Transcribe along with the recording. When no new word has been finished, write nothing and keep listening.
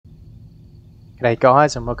G'day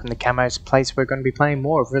guys and welcome to Camo's Place. We're going to be playing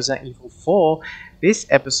more of Resident Evil 4. This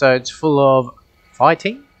episode's full of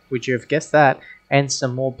fighting, which you've guessed that, and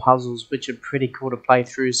some more puzzles which are pretty cool to play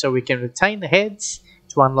through so we can retain the heads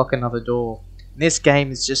to unlock another door. This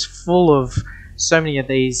game is just full of so many of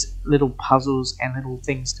these little puzzles and little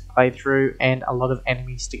things to play through and a lot of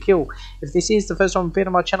enemies to kill. If this is the first time you've been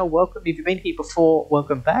on my channel, welcome. If you've been here before,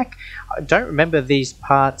 welcome back. I don't remember these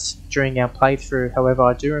parts during our playthrough, however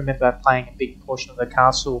I do remember playing a big portion of the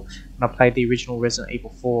castle when I played the original Resident Evil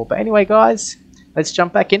 4. But anyway guys, let's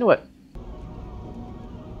jump back into it.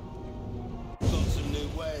 Got some new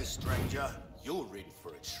wares, stranger. You're in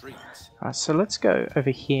for a treat. Alright, so let's go over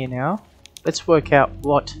here now. Let's work out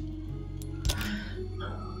what...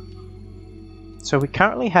 So we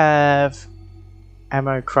currently have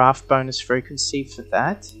ammo craft bonus frequency for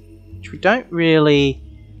that, which we don't really...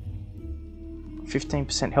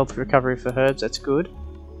 15% health recovery for herbs, that's good.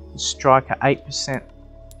 Striker 8%.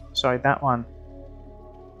 Sorry, that one.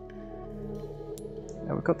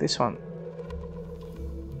 Now we've got this one.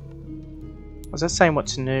 Was that saying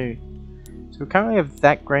what's new? So we currently have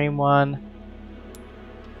that green one.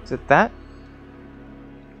 Is it that?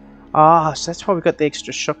 Ah, so that's why we got the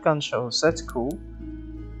extra shotgun shells. That's cool.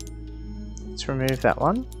 Let's remove that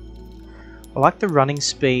one. I like the running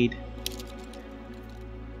speed.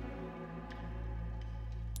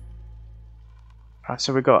 Alright,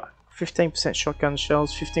 so we got 15% shotgun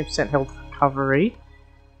shells, 15% health recovery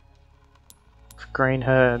for green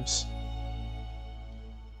herbs.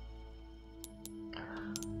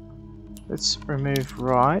 Let's remove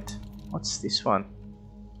right. What's this one?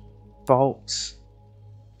 Bolts.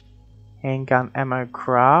 Handgun ammo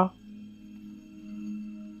craft.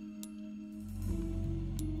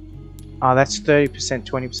 Oh, that's 30%,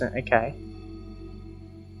 20%, okay.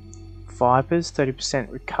 Vipers,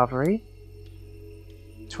 30% recovery.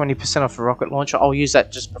 20% off a rocket launcher. I'll use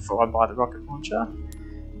that just before I buy the rocket launcher.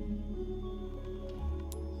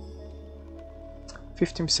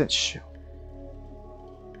 15% shield.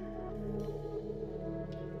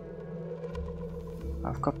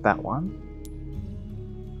 I've got that one.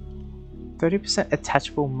 30%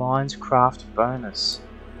 attachable mines craft bonus.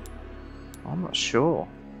 I'm not sure.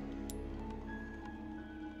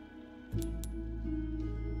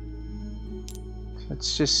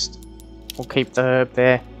 Let's just... we'll keep the herb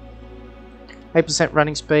there. 8%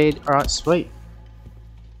 running speed. Alright, sweet.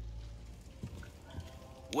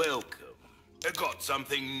 Welcome. I got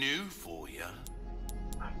something new for you.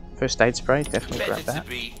 First aid spray, definitely grab Better that. to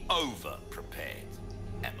be over prepared.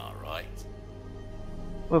 Am I right?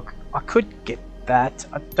 Look, I could get that.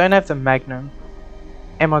 I don't have the Magnum.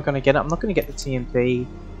 Am I going to get it? I'm not going to get the TMP.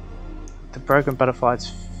 The broken butterfly's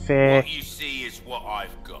fair. What you see is what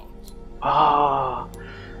I've got. Ah,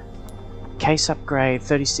 case upgrade,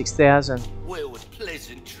 36,000. Well, with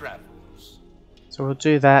pleasant travels. So we'll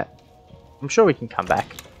do that. I'm sure we can come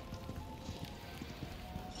back.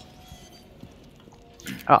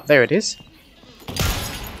 Oh, there it is.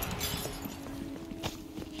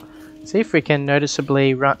 See if we can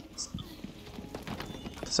noticeably run.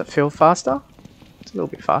 Does it feel faster? It's a little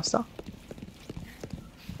bit faster.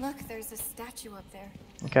 Look, there's a statue up there.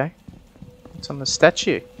 Okay. What's on the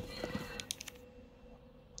statue?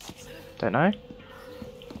 Don't know.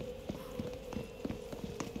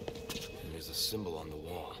 There's a symbol on the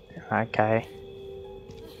wall. Okay.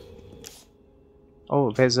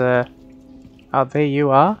 Oh, there's a... Oh, there you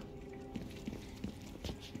are.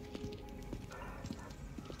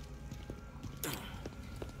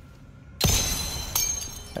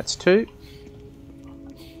 That's 2.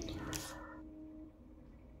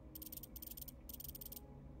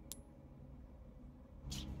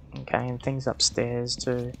 Okay, and things upstairs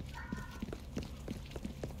too.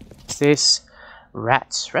 What's this?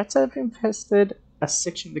 Rats. Rats have infested a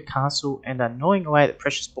section of the castle and are gnawing away at the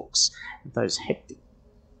precious books. Those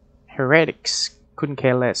heretics couldn't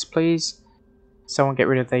care less. Please, someone get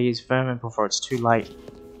rid of these vermin before it's too late.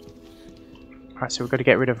 Alright, so we've got to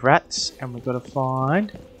get rid of rats and we've got to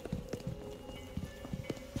find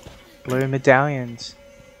blue medallions.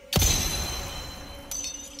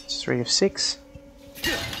 It's 3 of 6.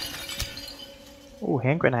 Oh,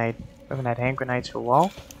 hand grenade. We haven't had hand grenades for a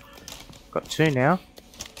while. Got 2 now.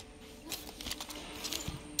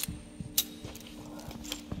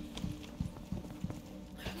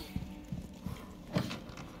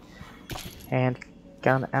 And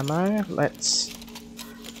gun ammo. Let's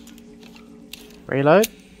reload.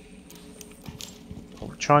 We'll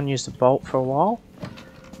try and use the bolt for a while.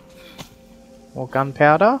 More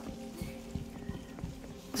gunpowder.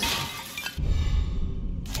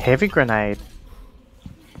 Heavy grenade.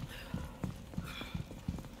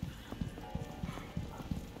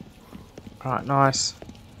 Right, nice.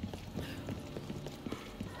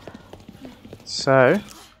 So,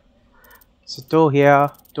 there's a door here,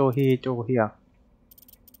 door here, door here.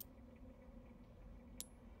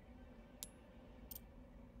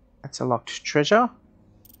 That's a locked treasure.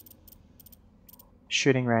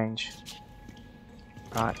 Shooting range.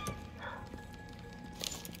 Right.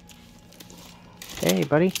 Hey,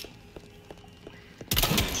 buddy.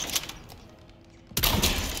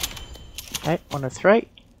 Okay, 1 of 3.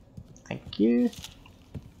 Thank you.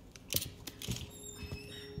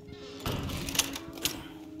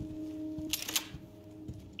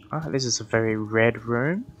 Oh, this is a very red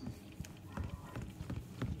room.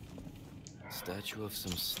 Statue of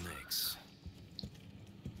some snakes.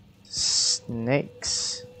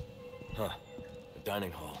 Snakes. Huh. A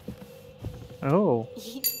dining hall. Oh,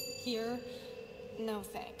 Here? No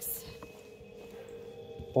thanks.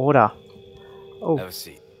 order. Oh, Have a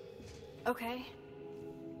seat. Okay.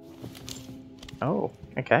 oh,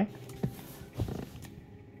 okay.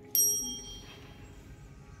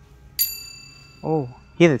 Oh,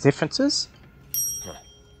 hear the differences? Huh.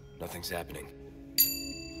 Nothing's happening.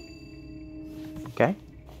 Okay.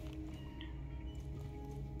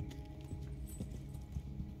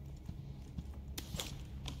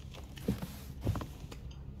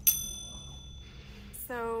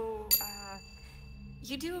 So,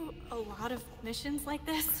 you do a lot of missions like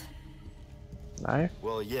this? No.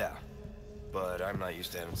 Well, yeah. But I'm not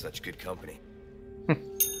used to having such good company.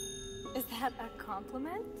 Is that a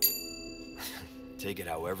compliment? Take it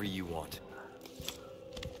however you want.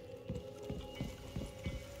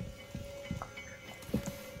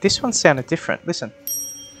 This one sounded different. Listen.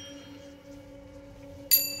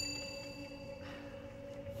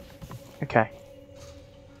 Okay.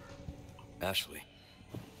 Ashley.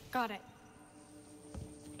 Got it.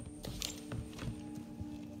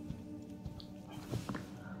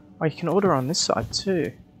 Oh, you can order on this side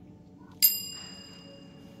too.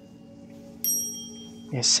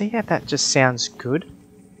 Yeah, see how that just sounds good?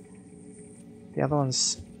 The other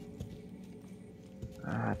one's...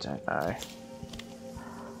 I don't know.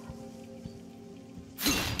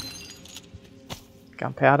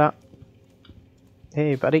 Gunpowder.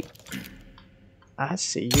 Hey, buddy. I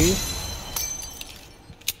see you.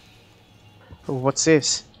 Oh, what's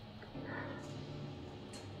this?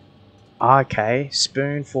 Okay,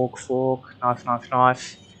 spoon, fork, fork, knife, knife,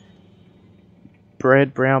 knife.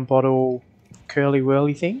 Bread, brown bottle, curly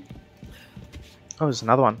whirly thing. Oh, there's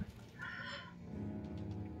another one.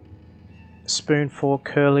 Spoon, fork,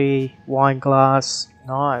 curly, wine glass,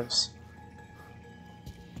 knives.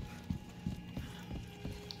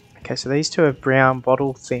 Okay, so these two are brown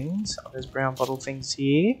bottle things. Oh, there's brown bottle things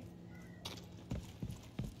here.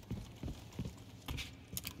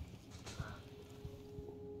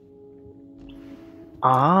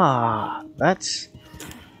 Ah, that's...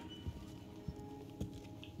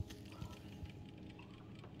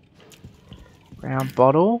 brown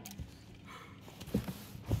bottle.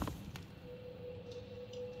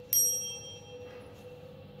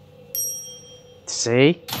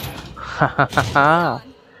 See? Ha ha ha ha.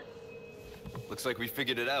 Looks like we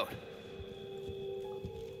figured it out.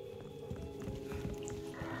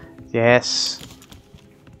 Yes.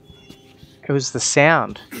 It was the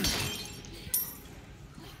sound.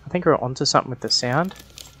 I think we're onto something with the sound.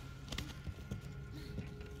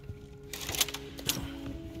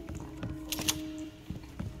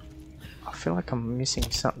 I feel like I'm missing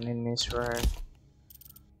something in this room.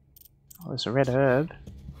 Oh, there's a red herb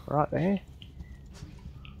right there.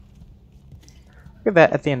 Look at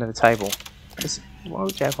that at the end of the table. Why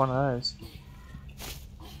would you have one of those?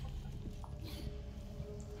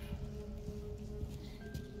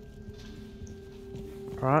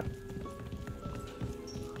 Right.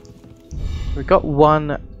 We've got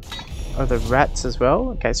one of the rats as well.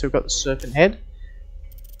 Okay, so we've got the serpent head.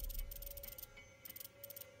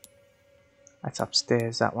 That's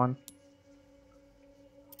upstairs, that one.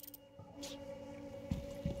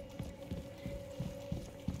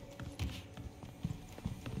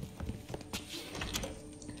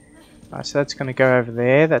 Alright, so that's going to go over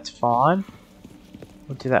there, that's fine.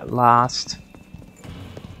 We'll do that last.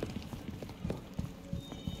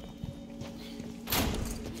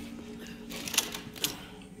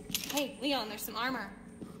 Hey, Leon, there's some armor.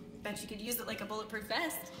 Bet you could use it like a bulletproof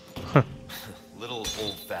vest. Little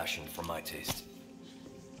old-fashioned for my taste.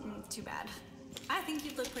 Too bad. I think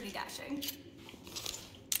you'd look pretty dashing.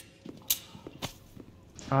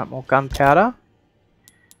 Alright, more gunpowder.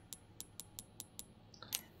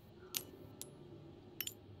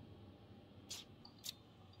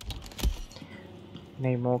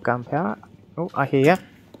 Need more gunpowder. Oh, I hear ya.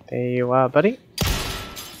 There you are, buddy.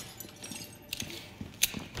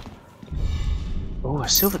 Oh, a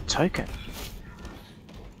silver token.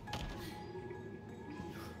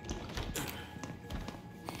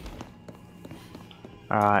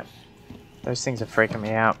 Alright. Those things are freaking me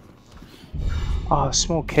out. Oh, a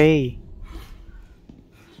small key.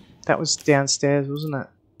 That was downstairs, wasn't it?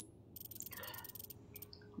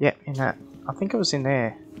 Yep, in that. I think it was in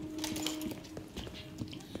there.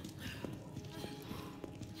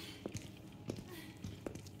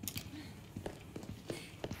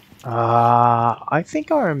 I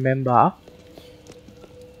think I remember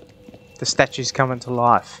the statues coming to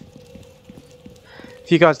life.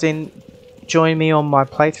 If you guys didn't join me on my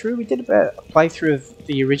playthrough, we did about a playthrough of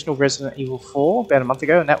the original Resident Evil 4 about a month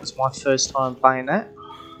ago, and that was my first time playing that.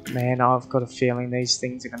 Man, I've got a feeling these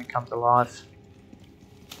things are going to come to life.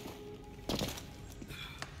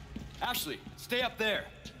 Ashley, stay up there.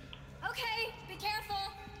 Okay, be careful.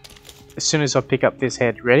 As soon as I pick up this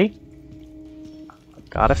head, ready? I've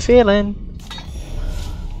got a feeling.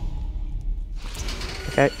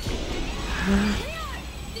 Okay. Leon,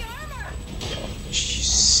 the armor.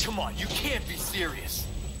 Jeez. Come on, you can't be serious.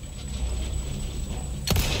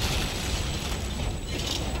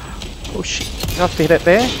 Oh shit. You have to hit it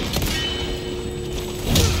there.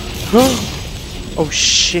 Oh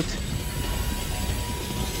shit.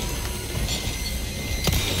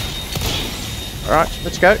 Alright,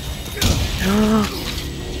 let's go.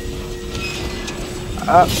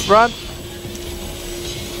 Run.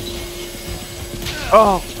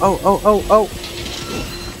 Oh.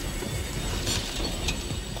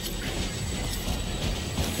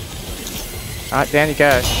 Alright, down you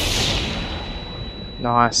go.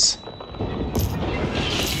 Nice.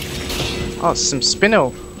 Oh, some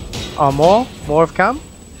spinel. Oh, more? More have come?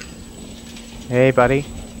 Hey, buddy.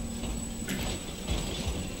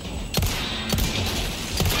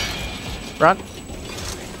 Run.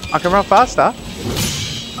 I can run faster.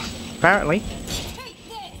 Apparently. Take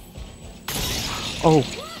this. Oh. Look,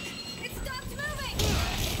 it stopped moving.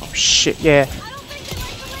 Oh, shit, yeah. I don't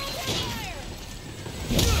think they like the lantern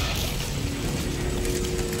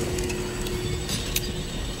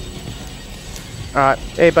fire. Alright,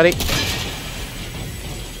 hey, buddy.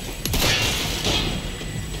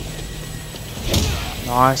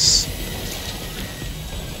 Nice.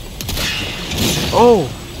 Oh.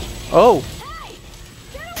 Oh.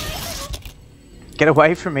 Get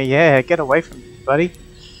away from me, yeah, get away from me, buddy.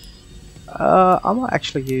 I might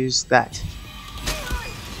actually use that.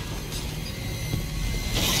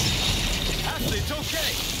 Ashley, it's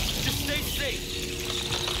okay. Just stay safe.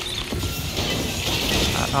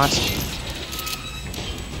 Nice.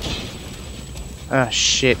 Oh,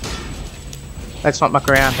 shit. Let's not muck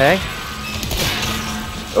around, hey?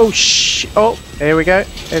 Oh, shit. Oh, there we go.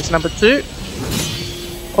 There's number 2.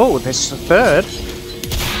 Oh, there's the 3rd.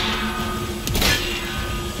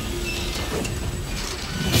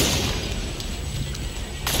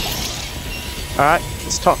 Alright,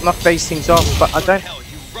 let's knock these things off, but I don't... Hell,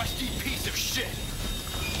 you rusty piece of shit.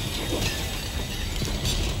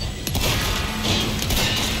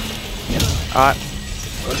 Alright,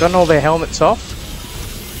 we've gotten all their helmets off.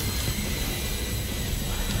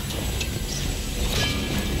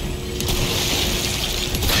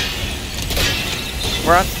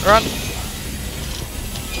 Run, run.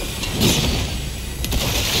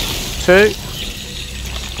 2.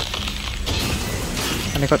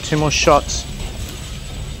 And I got 2 more shots.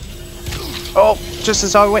 Oh, just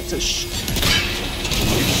as I went to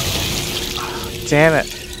damn it.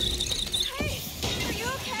 Hey, are you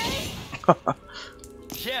okay?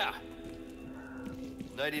 Yeah.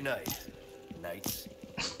 Nighty night. Nights.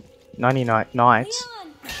 99 nights.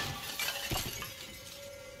 Leon.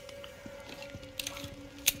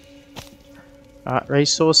 Alright,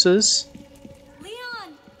 resources.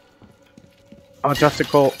 Leon. Oh, do I have to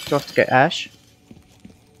call? Do I have to get Ash?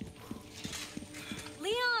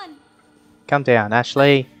 Leon. Come down,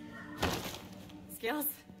 Ashley. Skills.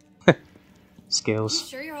 You Skills.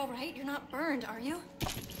 sure you're all right? You're not burned, are you?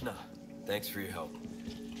 No, thanks for your help.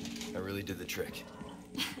 I really did the trick.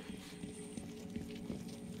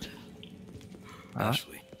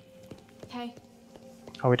 Ashley. Hey.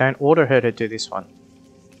 Oh, we don't order her to do this one.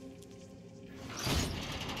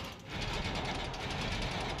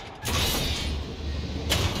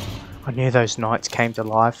 I knew those knights came to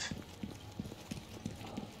life.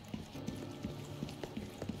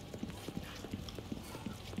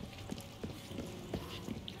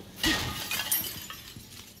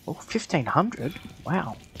 Oh, 1500?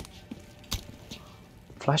 Wow.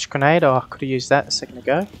 Flash grenade, oh, I could have used that a second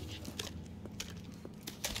ago.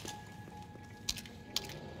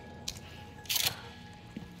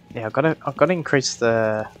 Yeah, I've got to increase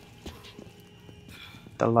the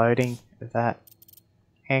loading of that.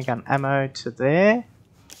 Handgun ammo to there.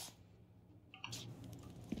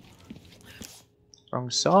 Wrong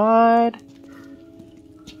side.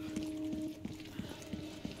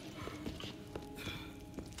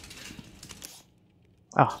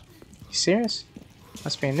 Oh, you serious?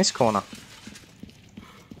 Must be in this corner.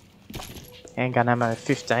 Handgun ammo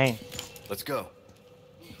 15. Let's go.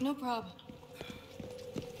 No problem.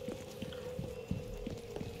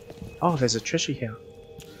 Oh, there's a treasure here.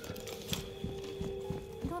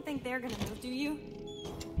 You don't think they're gonna move, do you?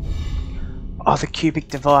 Oh, the cubic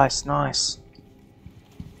device. Nice.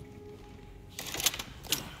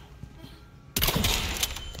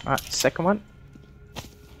 Alright, second one.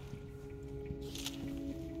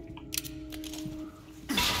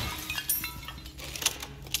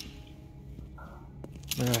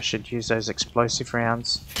 Maybe I should use those explosive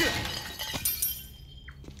rounds.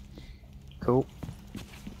 Cool.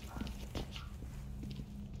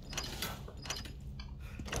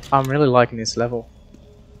 I'm really liking this level.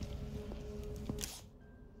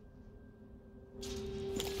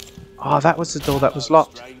 Oh, that was the door that was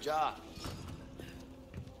locked. Stranger.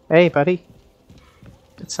 Hey, buddy.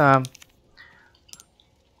 It's okay,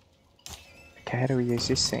 how do we use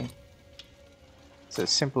this thing? It's as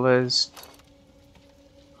simple as...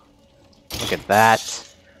 Look at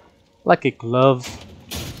that. Like a glove.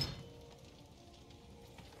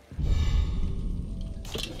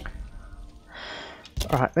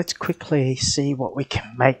 Alright, let's quickly see what we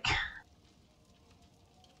can make.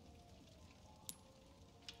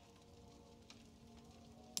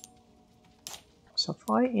 So if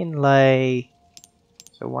I inlay,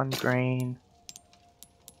 so one green,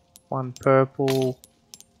 one purple,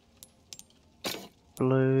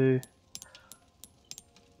 blue,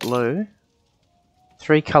 blue,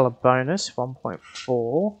 3 color bonus,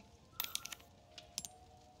 1.4.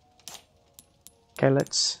 Okay,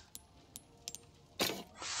 let's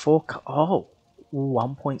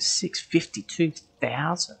 1.6,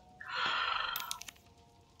 52,000.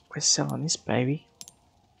 We're selling this baby.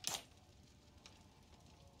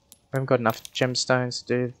 We haven't got enough gemstones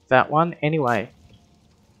to do that one anyway.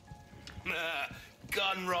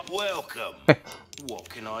 Gun rock, welcome. What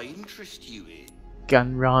can I interest you in?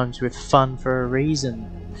 Gun rhymes with fun for a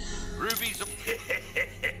reason. Rubies.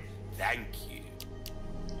 Thank you.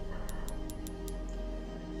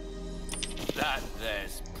 That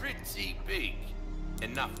there's pretty big.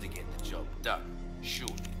 Enough to get the job done,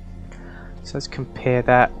 surely. So let's compare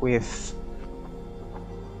that with...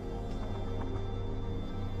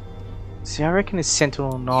 See, I reckon it's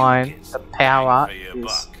Sentinel 9, the power is...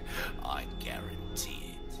 Buck. I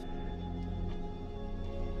guarantee it.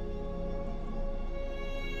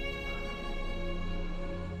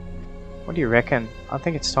 What do you reckon? I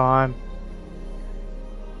think it's time.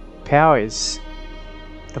 Power is...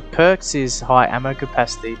 The perks is high ammo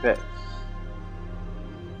capacity, but...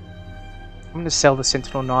 I'm going to sell the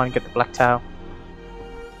Sentinel 9 and get the Blacktail.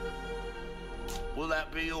 Will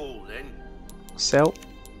that be all then? Sell.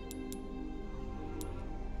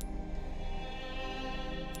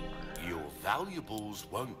 Your valuables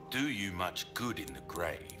won't do you much good in the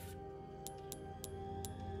grave.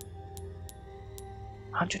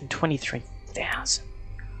 123,000.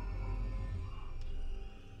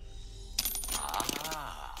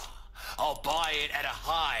 I'll buy it at a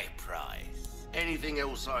high price. Anything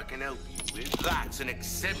else I can help you with? That's an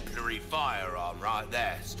exemplary firearm right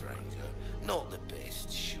there, stranger. Not the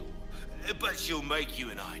best, sure, but she'll make you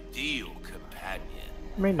an ideal companion.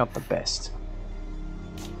 I mean, not the best.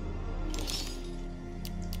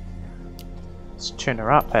 Let's tune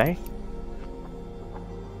her up, eh?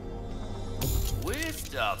 We're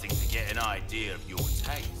starting to get an idea of your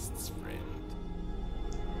tastes, friend.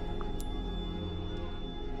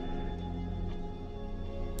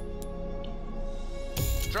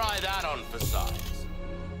 Try that on for size.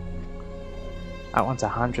 That one's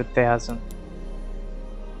 100,000.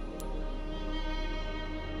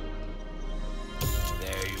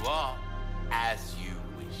 There you are, as you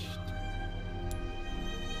wished.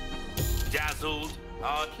 Dazzled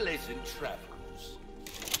are pleasant travels.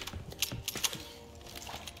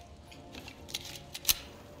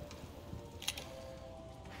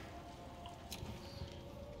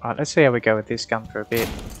 Alright, let's see how we go with this gun for a bit.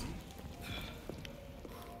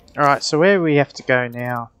 Alright, so where do we have to go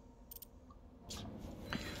now?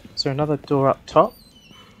 Is there another door up top?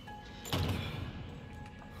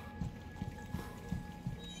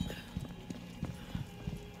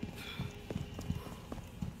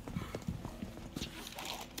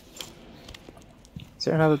 Is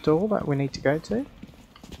there another door that we need to go to?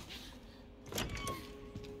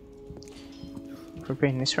 Could be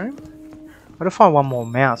in this room? I've got to find one more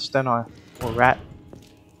mouse, don't I? Or rat.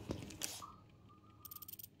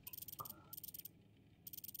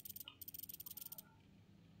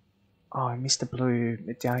 Mr. Blue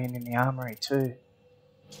medallion in the armory too.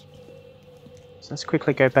 So let's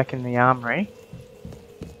quickly go back in the armory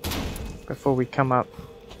before we come up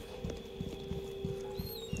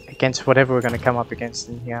against whatever we're going to come up against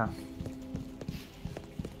in here.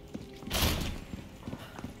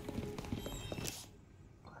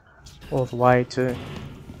 All the way to...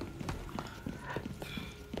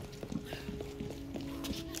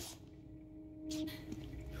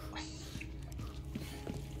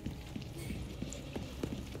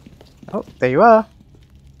 Oh, there you are.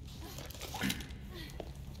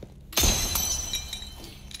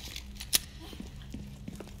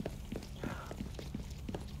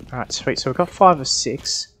 Alright, sweet. So we've got 5 or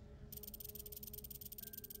 6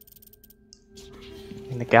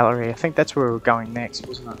 in the gallery. I think that's where we were going next,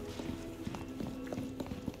 wasn't it?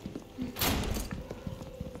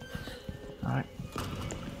 Alright.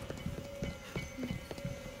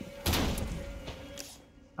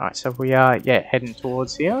 Alright, so we are, yeah, heading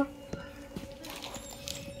towards here.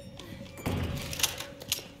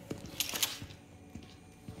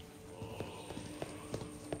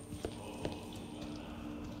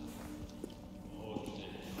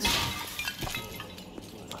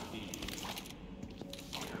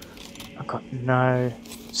 I've got no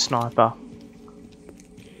sniper.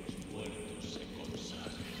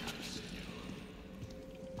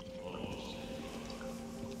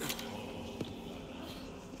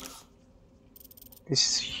 This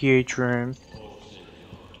is a huge room.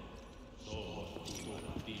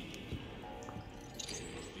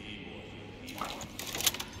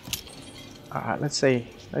 Alright, let's see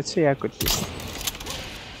how good this is.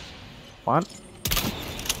 1,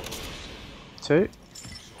 2,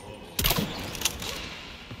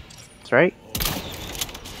 3.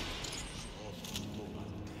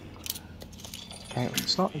 Okay,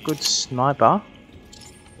 it's not a good sniper.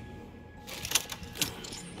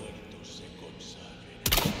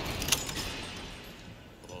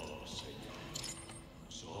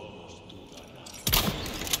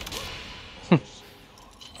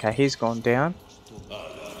 Okay, he's gone down.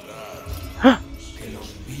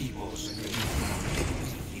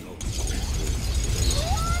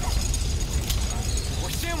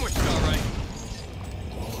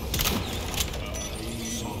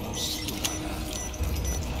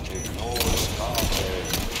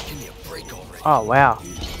 Oh wow,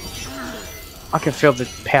 I can feel the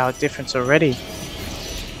power difference already.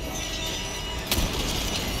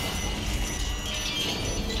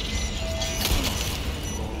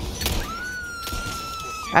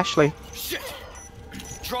 Ashley. Shit!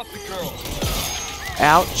 Drop the girl.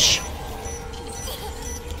 Ouch.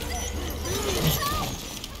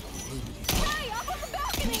 Hey, up on the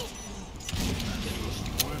balcony!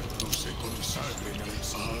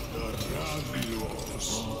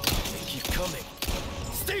 Keep coming.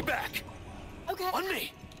 Stay back! Okay. On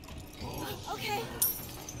me! Okay.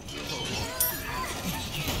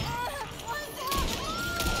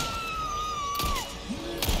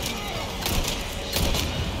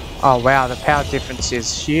 Oh wow, the power difference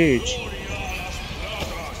is huge.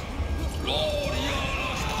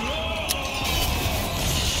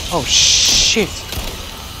 Oh shit.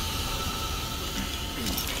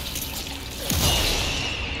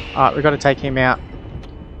 Alright, we've got to take him out.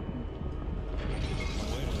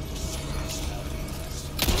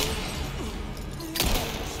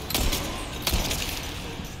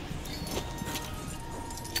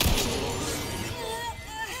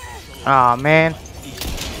 Oh man.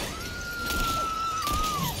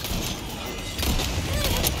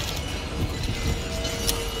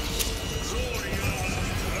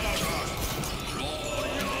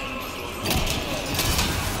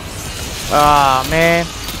 Ah, man.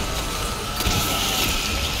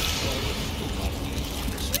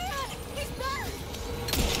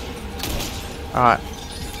 Alright.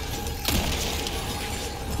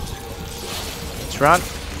 Let's run.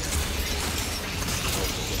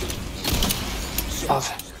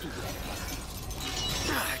 Oh.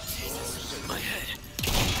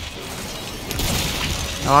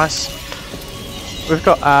 Nice. We've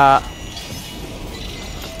got,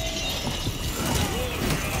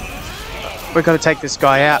 we've got to take this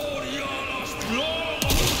guy out.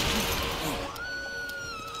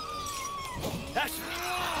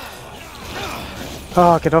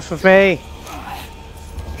 Oh, get off of me.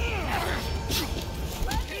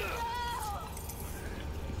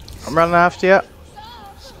 I'm running after you.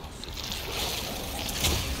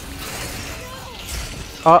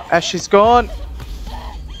 Oh, Ashley's gone.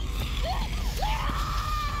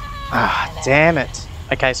 Ah, damn it.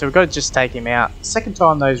 Okay, so we've got to just take him out. Second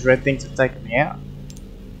time those red things have taken me out.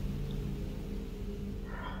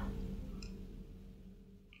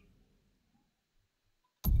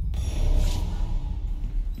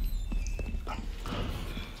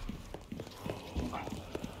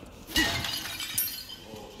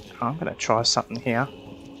 I'm gonna try something here.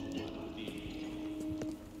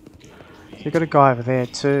 So you got a guy over there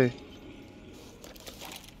too.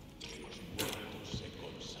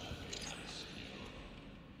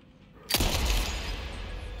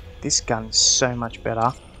 This gun is so much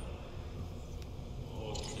better.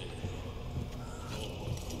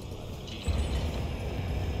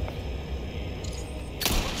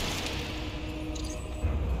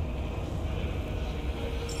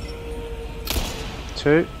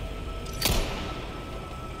 Two.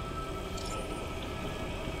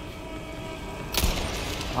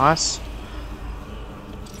 Nice.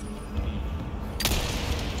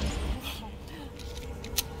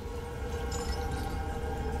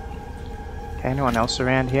 Okay, anyone else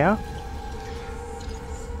around here?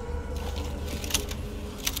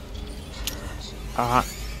 Alright.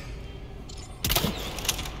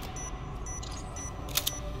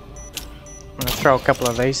 I'm gonna throw a couple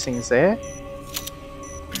of these things there.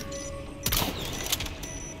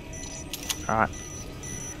 Alright.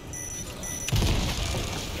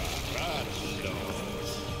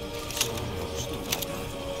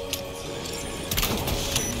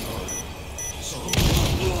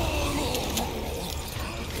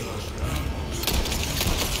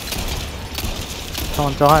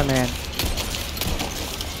 Don't die, man.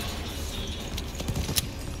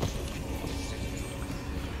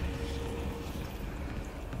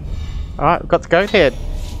 Alright, we've got the goat head.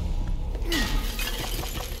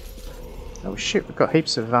 Oh shit, we've got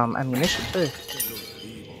heaps of ammunition too.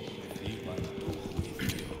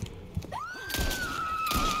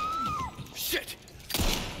 Shit!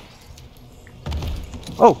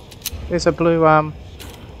 Oh, there's a blue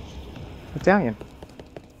medallion.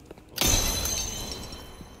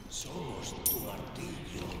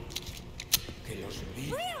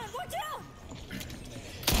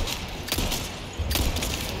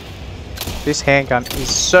 This handgun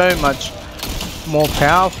is so much more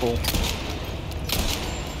powerful.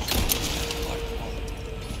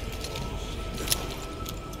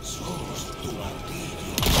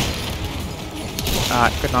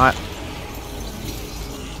 Alright, good night.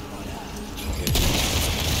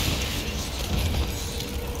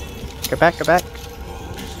 Go back, go back.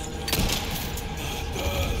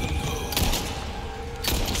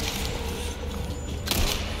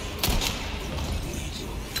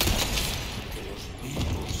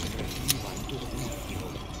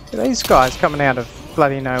 Look at these guys coming out of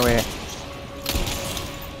bloody nowhere.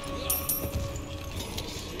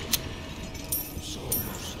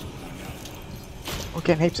 We're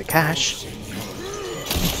getting heaps of cash.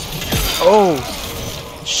 Oh,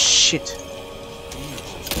 shit.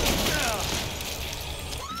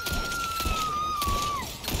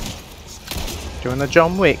 Doing the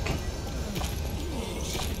John Wick.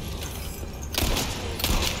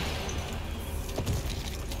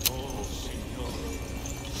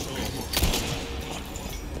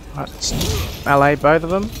 Right, let's melee both of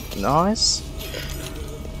them. Nice.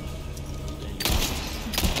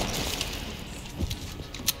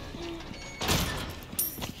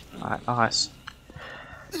 Alright, nice.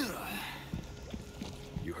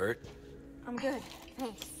 You hurt? I'm good,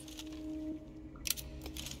 thanks.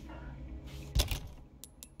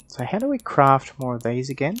 So how do we craft more of these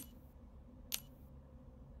again?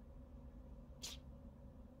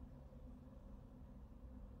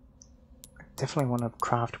 I definitely want to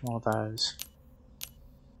craft more of those.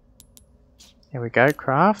 Here we go,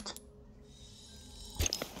 craft.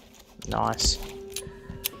 Nice.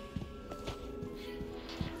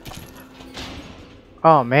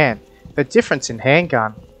 Oh man, the difference in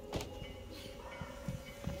handgun.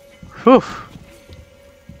 Whew.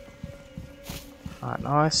 Alright,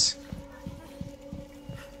 nice.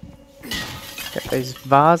 Get these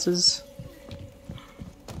vases.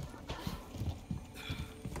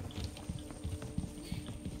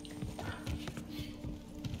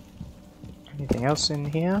 Anything else in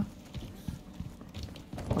here?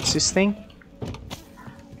 What's this thing?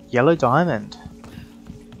 Yellow diamond.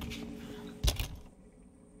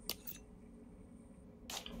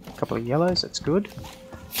 A couple of yellows, that's good.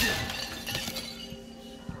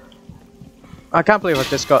 I can't believe I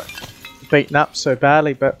just got beaten up so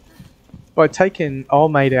badly, but by taking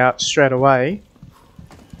old mate out straight away,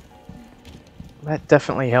 that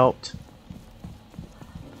definitely helped.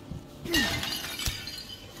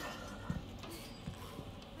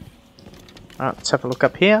 Alright, let's have a look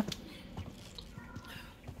up here.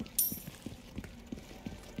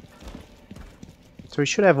 So we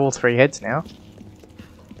should have all three heads now.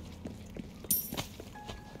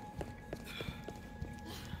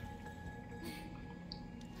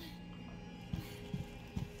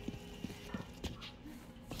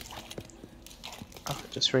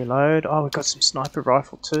 Just reload. Oh, we've got some sniper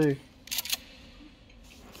rifle too.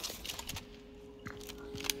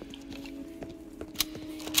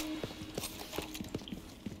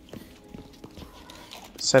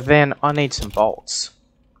 So then I need some bolts,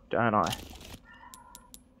 don't I?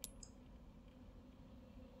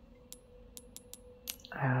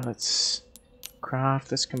 Let's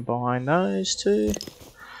craft, let's combine those two.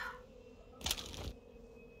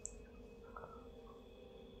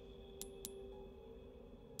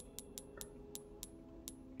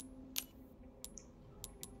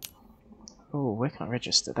 Oh, where can I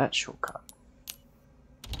register that shortcut?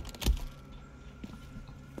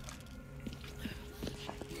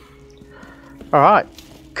 Alright,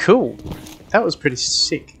 cool. That was pretty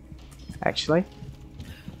sick, actually.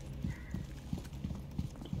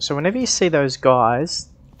 So whenever you see those guys,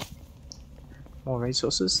 more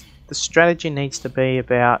resources, the strategy needs to be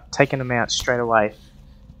about taking them out straight away.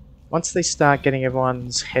 Once they start getting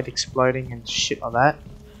everyone's head exploding and shit like that.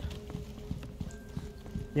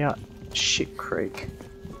 Yeah, shit creek.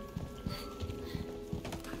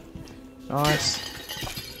 Nice.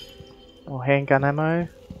 More handgun ammo.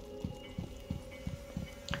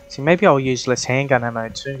 See, maybe I'll use less handgun ammo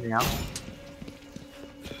too now.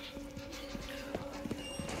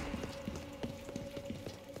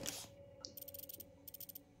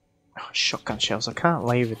 Oh, shotgun shells. I can't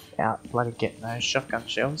leave without bloody getting those shotgun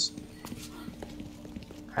shells.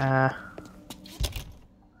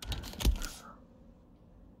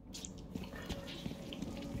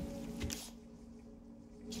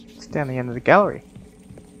 It's down the end of the gallery.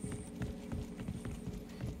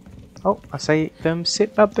 Oh, I see them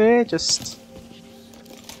sit up there, just...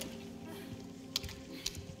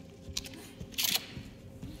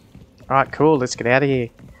 Alright, cool, let's get out of here.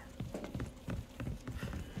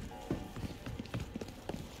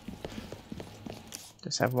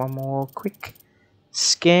 Just have one more quick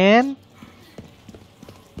scan.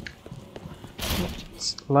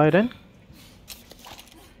 It's loading.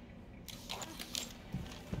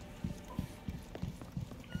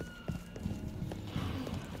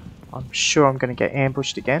 I'm sure I'm going to get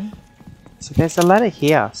ambushed again. So there's a ladder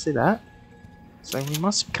here, see that? So we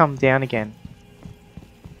must come down again.